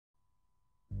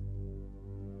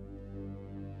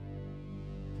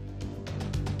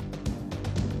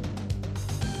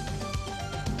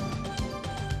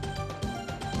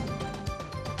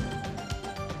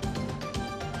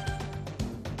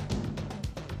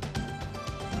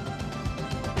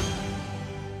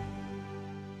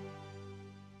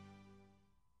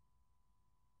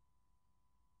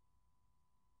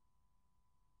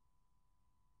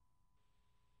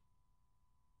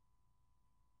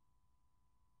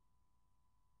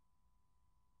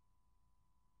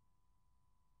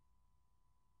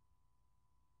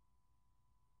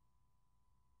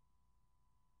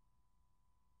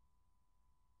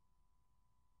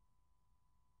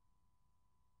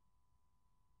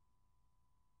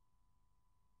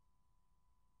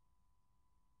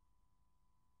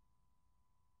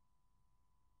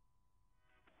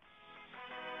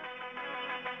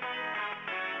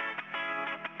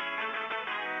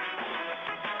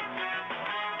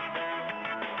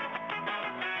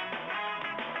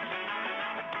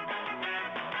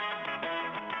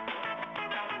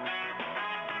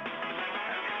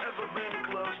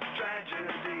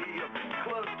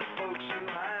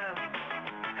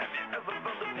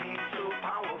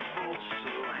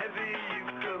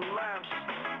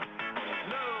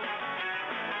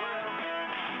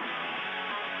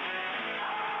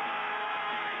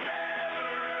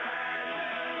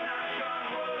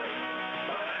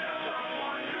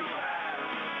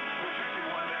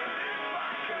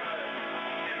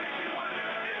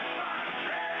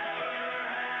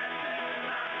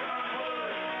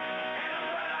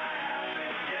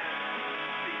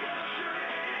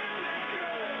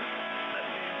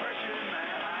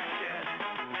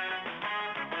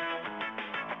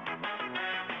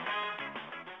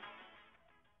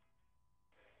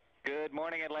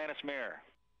Mir.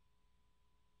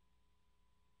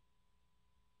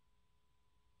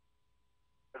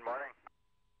 Good morning.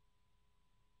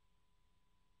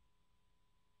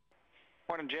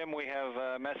 Morning, Jim. We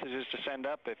have messages to send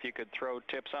up if you could throw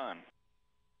tips on.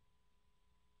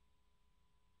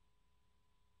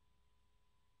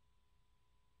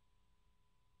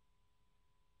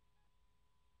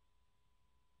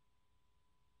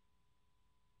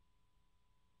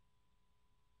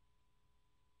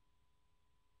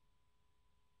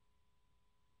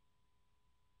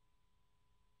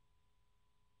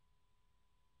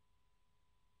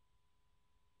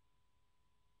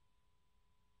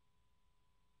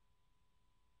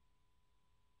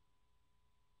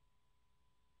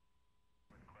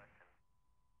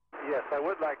 Yes, I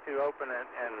would like to open it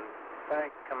and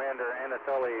thank Commander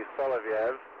Anatoly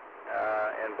Solovyev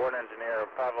and Board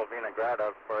Engineer Pavel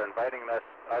Vinogradov for inviting us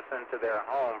into their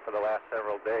home for the last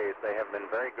several days. They have been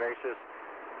very gracious.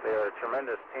 They are a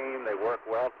tremendous team. They work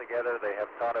well together. They have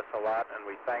taught us a lot, and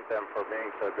we thank them for being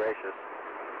so gracious.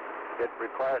 It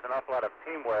requires an awful lot of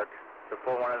teamwork to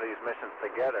pull one of these missions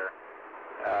together.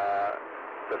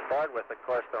 To start with, of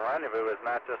course, the rendezvous is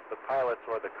not just the pilots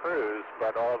or the crews,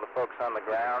 but all the folks on the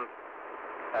ground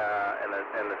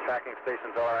and the tracking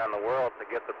stations all around the world to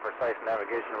get the precise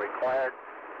navigation required.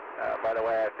 By the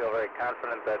way, I feel very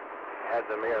confident that had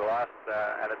the Mir lost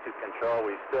attitude control,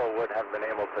 we still would have been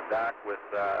able to dock with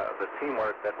the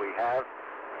teamwork that we have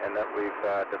and that we've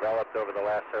developed over the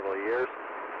last several years.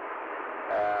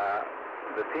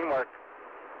 The teamwork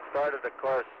started, of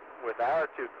course, with our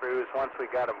two crews once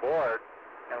we got aboard,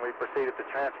 and we proceeded to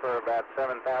transfer about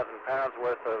 7,000 pounds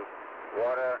worth of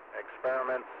water,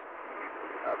 experiments,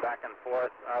 back and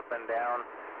forth, up and down,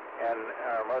 and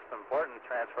our most important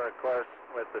transfer, of course,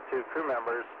 with the two crew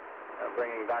members,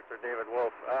 bringing Dr. David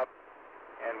Wolf up,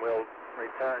 and we'll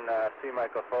return C.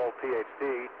 Michael Foale, Ph.D.,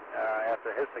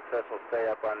 after his successful stay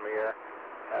up on Mir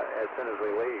as soon as we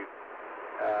leave.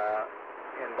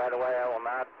 And by the way, I will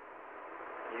not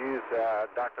use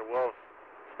Dr. Wolf's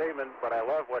statement, but I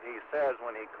love what he says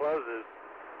when he closes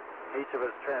each of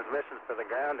his transmissions to the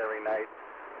ground every night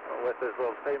with his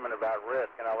little statement about risk,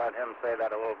 and I'll let him say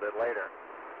that a little bit later.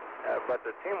 But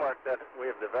the teamwork that we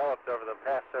have developed over the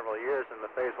past several years in the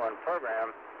Phase 1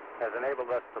 program has enabled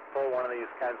us to pull one of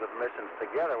these kinds of missions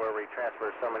together where we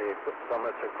transfer so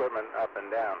much equipment up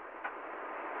and down.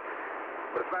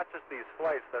 But it's not just these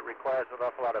flights that requires an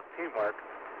awful lot of teamwork.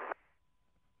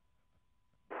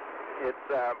 It's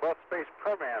both space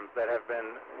programs that have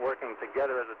been working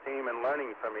together as a team and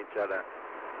learning from each other.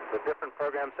 The different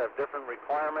programs have different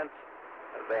requirements.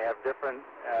 They have different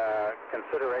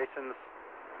considerations.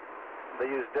 They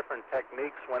use different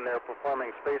techniques when they're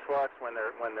performing spacewalks, when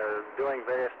they're doing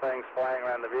various things, flying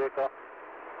around the vehicle,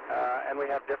 and we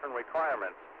have different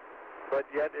requirements. But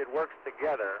yet it works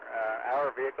together. Our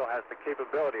vehicle has the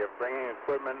capability of bringing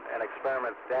equipment and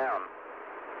experiments down.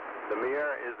 The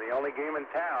Mir is the only game in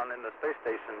town in the space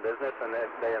station business, and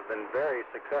they have been very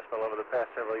successful over the past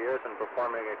several years in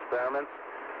performing experiments.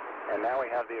 And now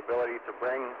we have the ability to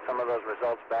bring some of those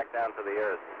results back down to the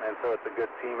Earth. And so it's a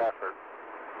good team effort.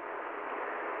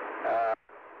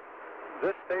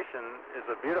 This station is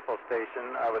a beautiful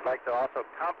station. I would like to also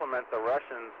compliment the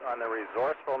Russians on their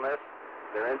resourcefulness,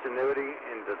 their ingenuity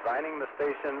in designing the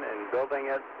station, in building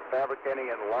it,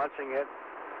 fabricating it, launching it,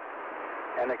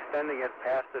 and extending it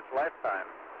past its lifetime.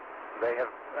 They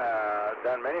have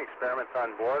done many experiments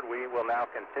on board. We will now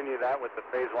continue that with the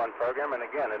Phase 1 program, and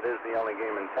again, it is the only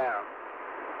game in town.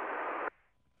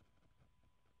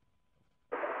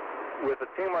 With the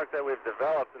teamwork that we've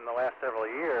developed in the last several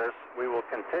years, we will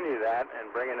continue that and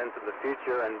bring it into the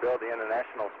future and build the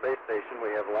International Space Station.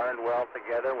 We have learned well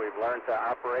together. We've learned to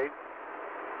operate.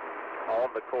 All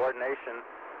of the coordination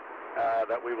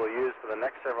that we will use for the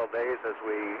next several days as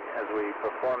we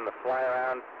perform the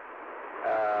fly-around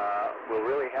will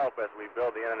really help as we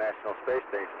build the International Space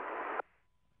Station.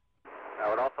 I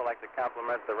would also like to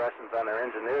compliment the Russians on their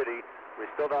ingenuity. We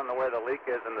still don't know where the leak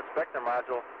is in the Spectre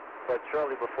module, but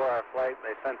shortly before our flight,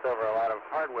 they sent over a lot of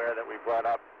hardware that we brought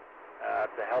up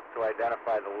to help to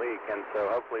identify the leak, and so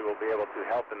hopefully we'll be able to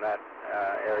help in that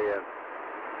area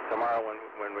tomorrow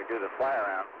when we do the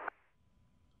fly-around.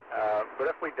 But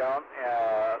if we don't,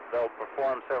 they'll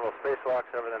perform several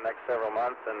spacewalks over the next several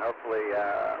months, and hopefully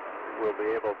we'll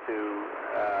be able to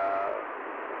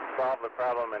solve the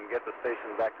problem and get the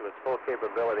station back to its full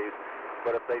capabilities.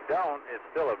 But if they don't, it's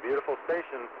still a beautiful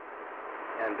station,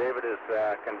 and David is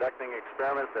conducting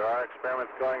experiments. There are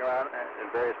experiments going around in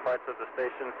various parts of the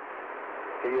station,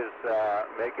 He is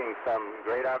making some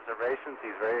great observations.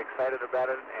 He's very excited about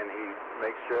it, and he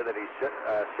makes sure that he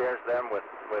shares them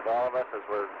with all of us as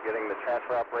we're getting the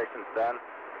transfer operations done.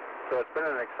 So it's been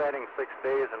an exciting 6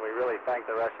 days, and we really thank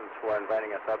the Russians for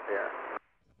inviting us up here.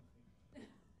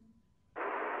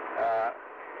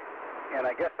 And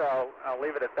I guess I'll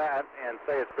leave it at that and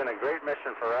say it's been a great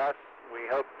mission for us. We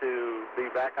hope to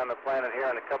be back on the planet here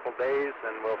in a couple days,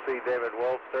 and we'll see David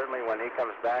Wolf certainly when he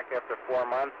comes back after 4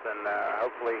 months, and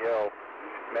hopefully he'll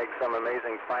make some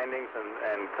amazing findings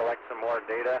and collect some more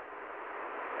data,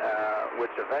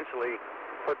 which eventually,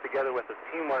 put together with the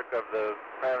teamwork of the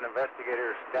private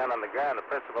investigators down on the ground, the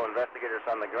principal investigators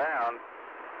on the ground,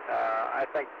 I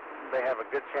think they have a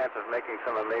good chance of making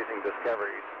some amazing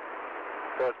discoveries.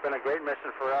 So it's been a great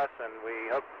mission for us, and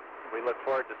we look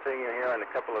forward to seeing you here in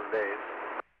a couple of days.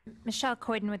 Michelle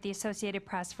Coyden with the Associated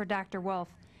Press for Dr. Wolf.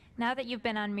 Now that you've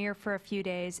been on Mir for a few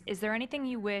days, is there anything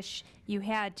you wish you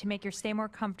had to make your stay more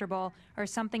comfortable, or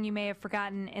something you may have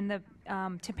forgotten in the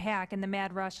to pack in the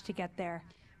mad rush to get there?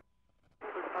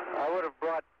 I would have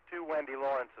brought 2 Wendy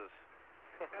Lawrences.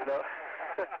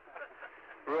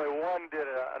 Really, one did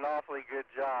an awfully good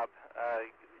job.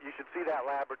 You should see that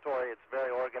laboratory. It's very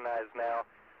organized now.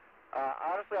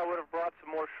 Honestly, I would have brought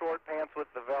some more short pants with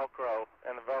the Velcro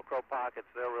and the Velcro pockets.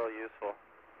 They're real useful.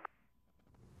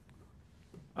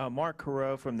 Mark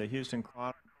Carreau from the Houston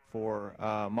Chronicle for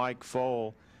Mike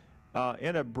Foale.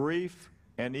 In a brief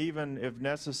and even, if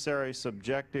necessary,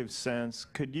 subjective sense,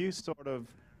 could you sort of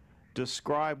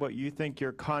describe what you think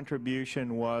your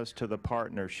contribution was to the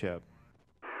partnership?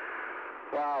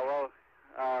 Wow, well,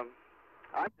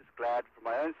 I'm just glad for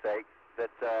my own sake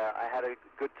that I had a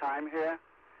good time here.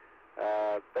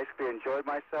 Basically enjoyed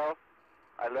myself.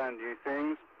 I learned new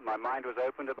things. My mind was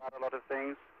opened about a lot of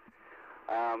things.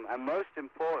 And most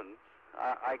important,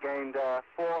 I gained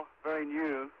 4 very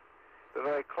new, but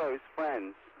very close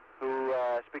friends who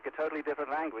speak a totally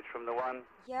different language from the one.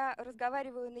 Я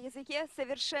разговариваю на языке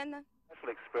совершенно. Special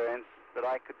experience that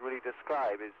I could really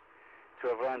describe is to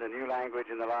have learned a new language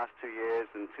in the last 2 years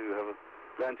and to have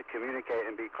learned to communicate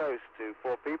and be close to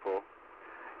 4 people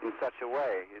in such a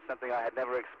way is something I had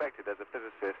never expected as a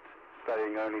physicist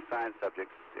studying only science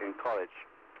subjects in college.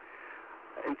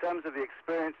 In terms of the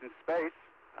experience in space,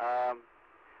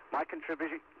 my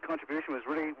contribution was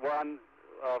really one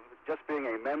of just being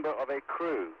a member of a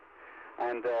crew.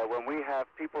 And when we have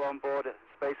people on board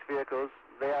space vehicles,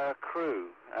 they are a crew,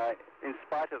 in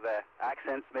spite of their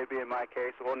accents, maybe in my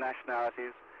case, or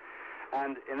nationalities.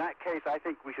 And in that case, I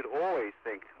think we should always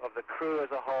think of the crew as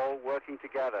a whole working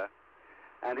together.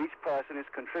 And each person is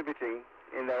contributing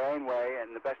in their own way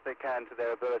and the best they can to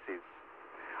their abilities.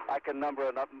 I can number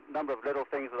a number of little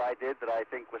things that I did that I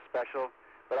think were special,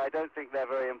 but I don't think they're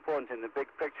very important in the big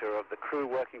picture of the crew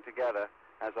working together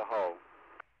as a whole.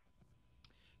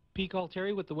 Pete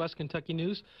Galtieri with the West Kentucky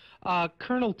News.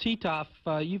 Colonel Titov,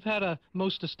 you've had a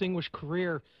most distinguished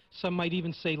career, some might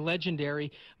even say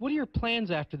legendary. What are your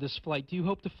plans after this flight? Do you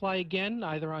hope to fly again,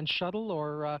 either on shuttle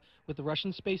or with the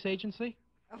Russian Space Agency?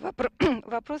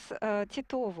 Вопрос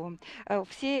Титову.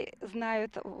 Все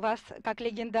знают вас как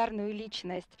легендарную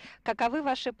личность. Каковы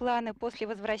ваши планы после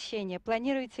возвращения?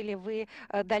 Планируете ли вы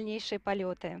дальнейшие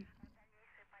полеты?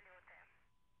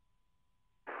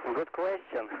 Good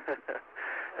question.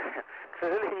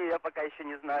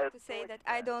 To say that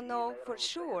I don't know for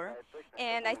sure,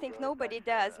 and I think nobody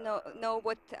does know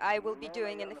what I will be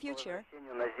doing in the future.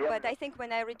 But I think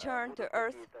when I return to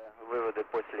Earth,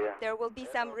 there will be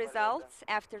some results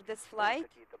after this flight.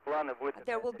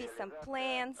 There will be some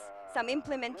plans, some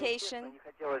implementation.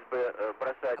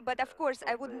 But of course,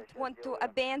 I wouldn't want to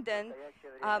abandon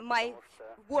my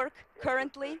work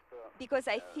currently, because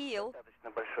I feel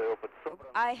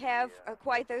I have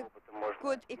quite a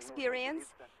good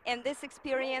experience, and this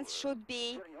experience should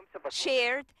be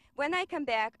shared. When I come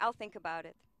back, I'll think about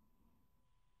it.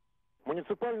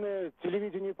 Муниципальное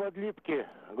телевидение Подлипки,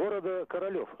 города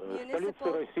Королёв,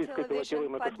 столица российской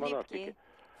пилотируемой космонавтики.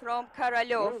 From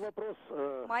Korolev.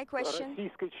 My question to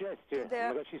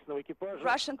the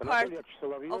Russian part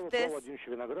of this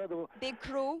big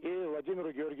crew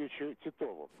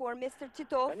for Mr.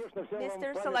 Titov,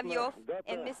 Mr. Solovyov,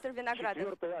 and Mr.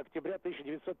 Vinogradov.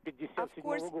 Of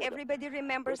course, everybody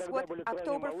remembers what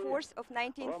October 4th of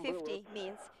 1950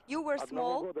 means. You were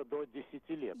small,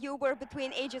 you were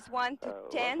between ages 1 to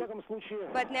 10,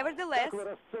 but nevertheless,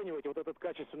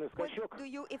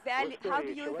 how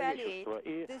do you evaluate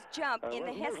this jump in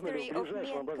the history of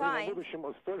mankind?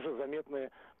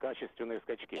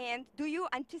 And do you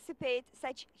anticipate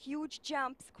such huge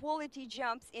jumps, quality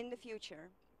jumps in the future?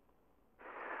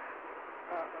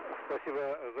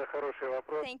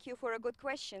 Thank you for a good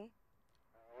question.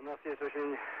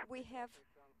 We have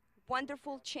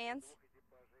wonderful chance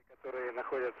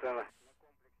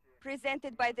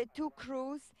presented by the two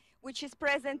crews, which is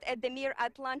present at the Mir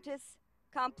Atlantis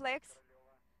complex,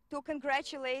 to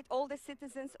congratulate all the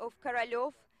citizens of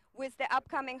Korolyov with the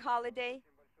upcoming holiday.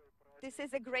 This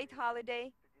is a great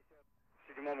holiday,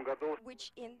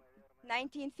 which in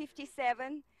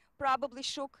 1957 probably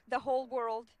shook the whole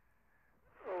world.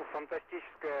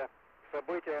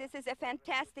 This is a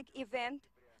fantastic event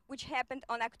which happened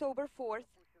on October 4th.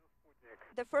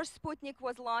 The first Sputnik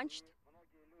was launched,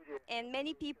 and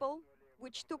many people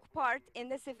which took part in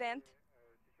this event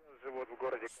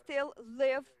still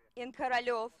live in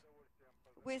Korolyov.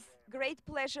 With great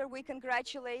pleasure, we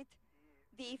congratulate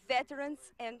the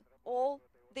veterans and all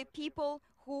the people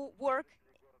who work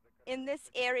in this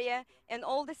area and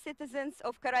all the citizens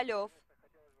of Korolyov.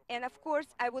 And of course,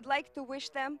 I would like to wish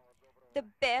them the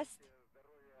best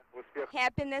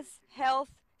happiness, health,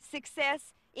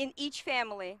 success in each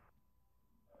family.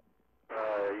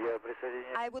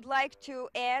 I would like to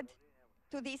add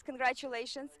to these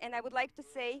congratulations, and I would like to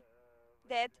say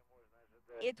that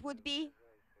it would be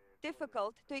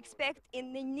difficult to expect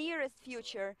in the nearest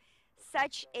future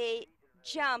such a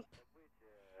jump.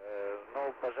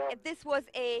 This was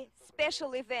a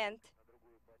special event,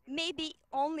 maybe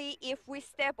only if we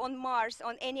step on Mars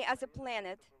on any other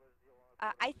planet.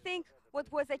 I think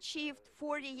what was achieved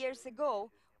 40 years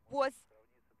ago was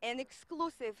an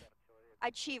exclusive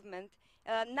achievement.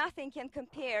 Nothing can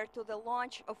compare to the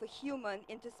launch of a human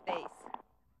into space.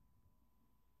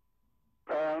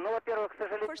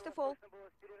 First of all,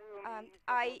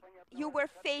 you were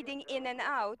fading in and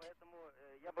out.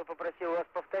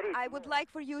 I would like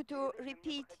for you to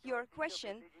repeat your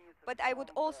question, but I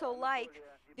would also like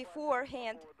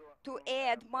beforehand to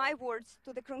add my words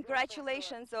to the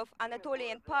congratulations of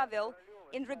Anatoly and Pavel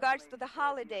in regards to the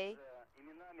holiday.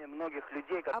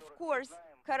 Of course,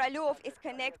 Korolyov is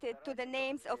connected to the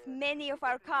names of many of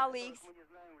our colleagues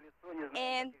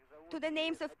and to the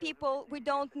names of people we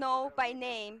don't know by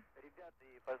name.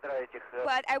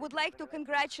 But I would like to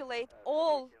congratulate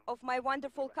all of my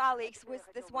wonderful colleagues with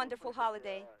this wonderful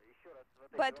holiday.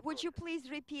 But would you please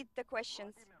repeat the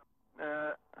questions?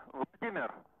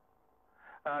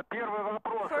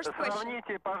 First question.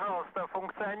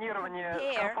 Compare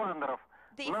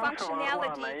the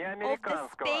functionality of the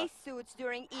spacesuits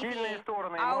during EVA,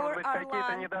 our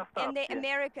Arlan, and the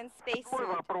American spacesuit,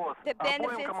 the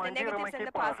benefits, the negatives, and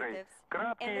the positives.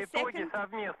 And the second,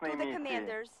 to the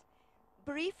commanders,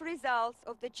 brief results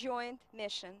of the joint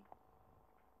mission.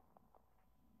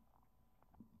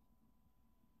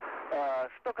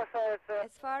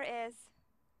 As far as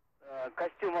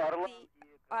the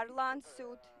Arlan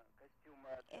suit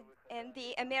and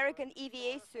the American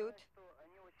EVA suit,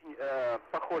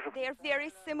 they are very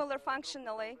similar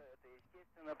functionally,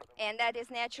 and that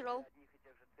is natural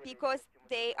because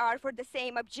they are for the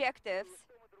same objectives.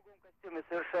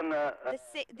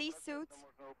 These suits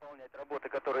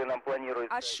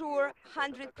assure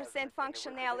 100%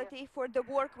 functionality for the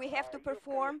work we have to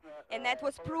perform, and that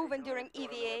was proven during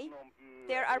EVA.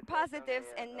 There are positives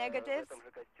and negatives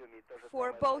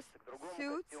for both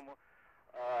suits.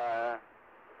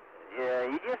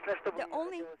 The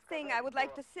only thing I would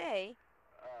like to say,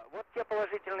 the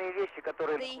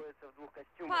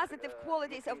positive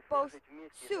qualities of both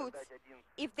suits,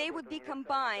 if they would be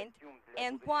combined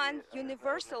and one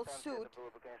universal suit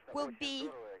will be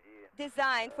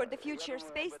designed for the future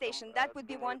space station, that would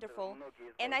be wonderful.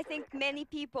 And I think many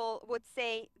people would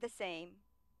say the same.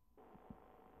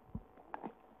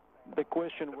 The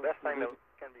question was,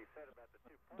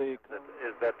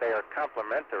 is that they are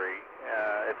complementary.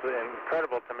 It's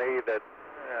incredible to me that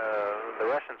the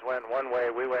Russians went one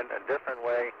way, we went a different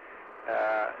way,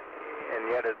 and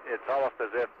yet it's almost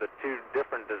as if the two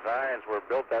different designs were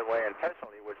built that way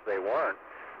intentionally, which they weren't.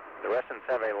 The Russians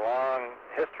have a long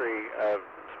history of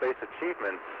space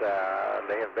achievements.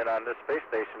 They have been on this space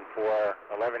station for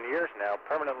 11 years now,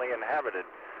 permanently inhabited.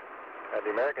 The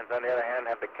Americans, on the other hand,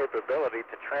 have the capability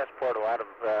to transport a lot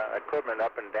of equipment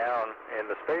up and down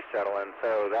in the space shuttle, and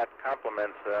so that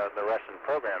complements the Russian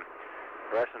program.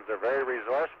 The Russians are very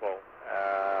resourceful.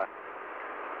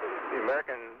 The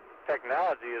American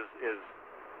technology is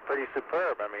pretty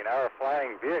superb. I mean, our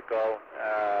flying vehicle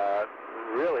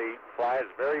really flies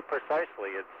very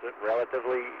precisely. It's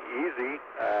relatively easy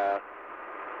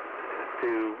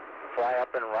to fly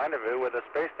up and rendezvous with a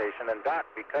space station and dock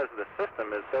because the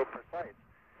system is so precise.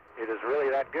 It is really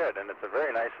that good, and it's a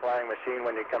very nice flying machine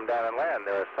when you come down and land.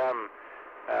 There are some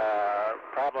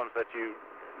problems that you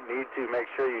need to make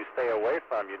sure you stay away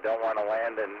from. You don't want to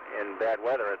land in bad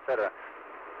weather, etc.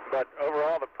 But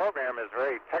overall, the program is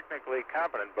very technically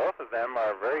competent. Both of them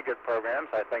are very good programs.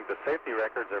 I think the safety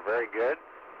records are very good,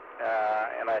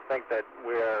 and I think that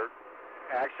we're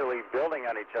actually building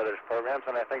on each other's programs,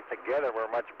 and I think together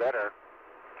we're much better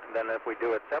than if we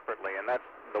do it separately. And that's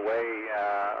the way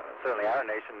certainly our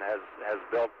nation has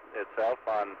built itself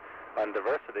on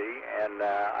diversity, and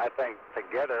I think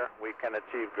together we can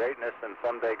achieve greatness and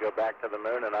someday go back to the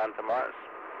moon and on to Mars.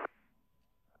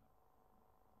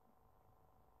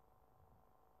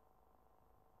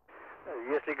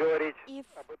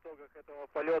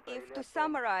 If to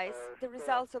summarize the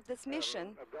results of this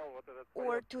mission,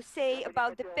 or to say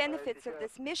about the benefits of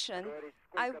this mission,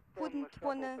 I wouldn't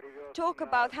want to talk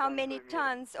about how many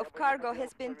tons of cargo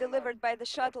has been delivered by the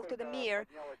shuttle to the Mir.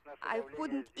 I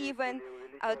wouldn't even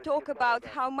talk about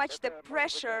how much the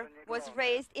pressure was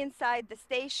raised inside the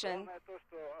station.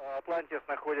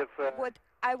 What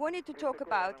I wanted to talk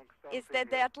about is that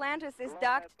the Atlantis is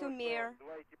docked to Mir,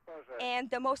 and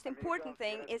the most important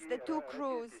thing is the two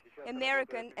crews,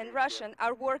 American and Russian,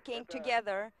 are working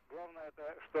together.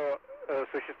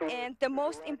 And the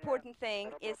most important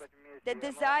thing is the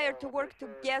desire to work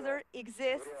together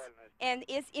exists and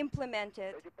is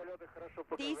implemented.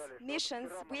 These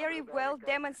missions very well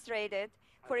demonstrated.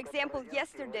 For example,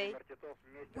 yesterday,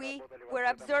 we were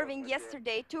observing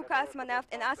two cosmonauts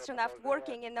and astronauts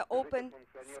working in the open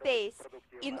space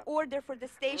in order for the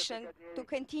station to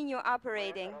continue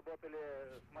operating.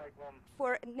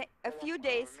 For a few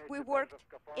days, we worked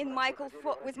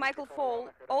with Michael Foale,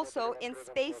 also in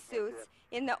spacesuits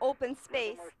in the open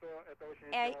space.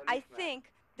 And I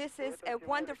think this is a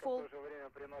wonderful,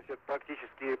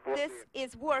 this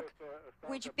is work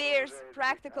which bears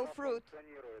practical fruit.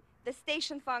 The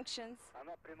station functions.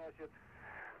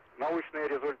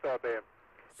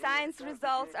 Science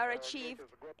results are achieved,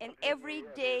 and every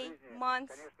day,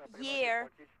 month,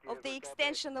 year of the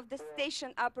extension of the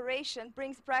station operation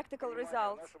brings practical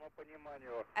results.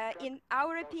 In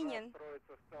our opinion,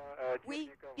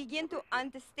 we begin to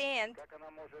understand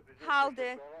how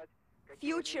the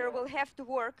future will have to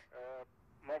work,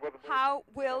 how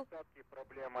will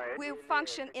we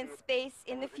function in space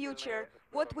in the future,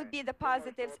 what would be the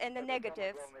positives and the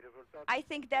negatives. I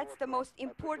think that's the most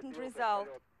important result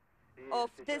of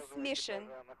this mission.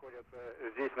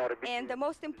 And the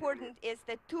most important is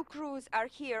that two crews are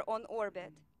here on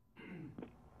orbit.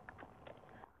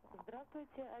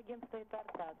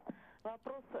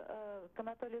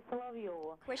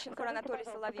 Question for Anatoly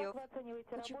Solovyov.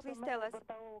 Could you please tell us,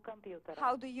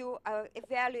 how do you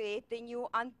evaluate the new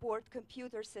onboard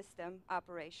computer system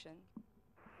operation?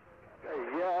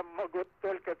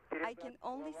 I can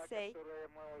only say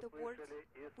the words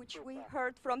which we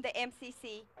heard from the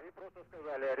MCC.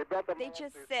 They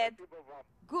just said,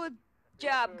 "Good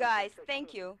job, guys,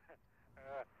 thank you."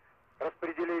 And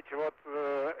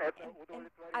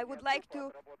I would like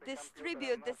to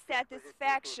distribute the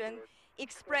satisfaction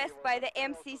expressed by the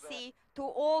MCC to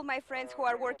all my friends who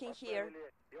are working here.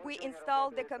 We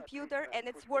installed the computer and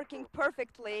it's working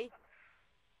perfectly.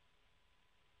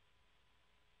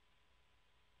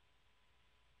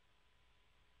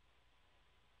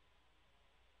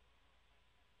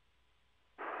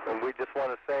 And we just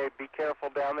want to say, be careful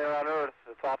down there on Earth.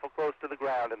 It's awful close to the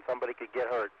ground and somebody could get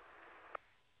hurt.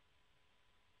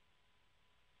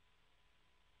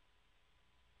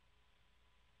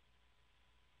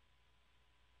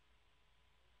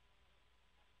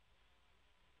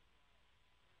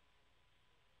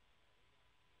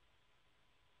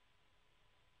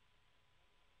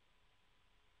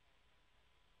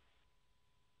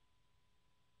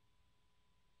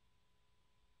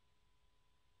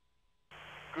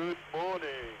 Good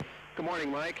morning. Good morning,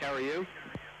 Mike. How are you?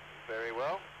 Very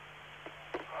well.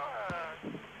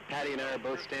 Patty and I are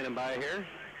both standing by here.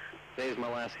 Today's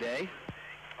my last day.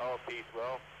 Oh, Pete,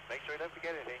 well, make sure you don't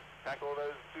forget anything. Pack all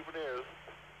those souvenirs.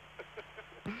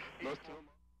 Most of them